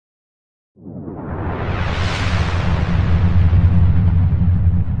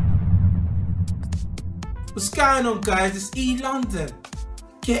What's going on, guys? It's E London.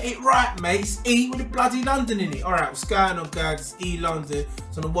 Get it right, mate. It's E with a bloody London in it. Alright, what's going on, guys? It's E London.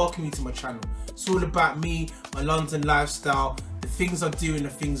 So I want to welcome you to my channel. It's all about me, my London lifestyle, the things I do and the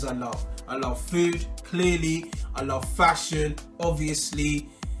things I love. I love food, clearly. I love fashion, obviously.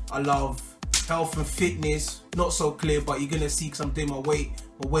 I love health and fitness, not so clear, but you're going to see, because I'm doing my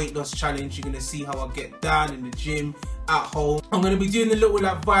weight loss challenge. You're going to see how I get down in the gym, at home. I'm going to be doing a little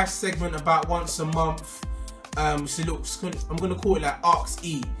advice segment about once a month. So look, I'm going to call it like Ask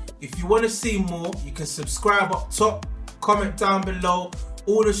E. If you want to see more, you can subscribe up top, comment down below.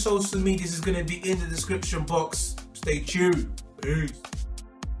 All the social medias is going to be in the description box. Stay tuned. Peace.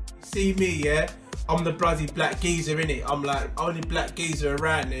 You see me, yeah? I'm the bloody black geezer, innit? I'm like only black geezer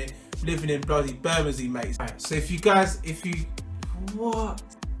around here, living in bloody Bermondsey, mate. Right, so if you what?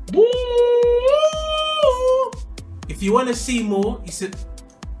 Woo! If you want to see more, you said,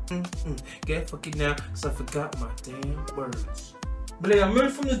 get fucking now, because I forgot my damn words. Malia,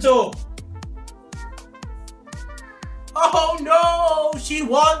 move from the door. Oh no, she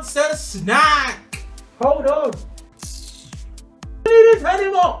wants a snack. Hold on. I need this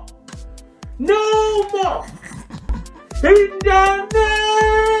anymore. No more. In the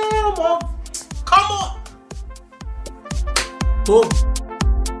name of, come on. Boom.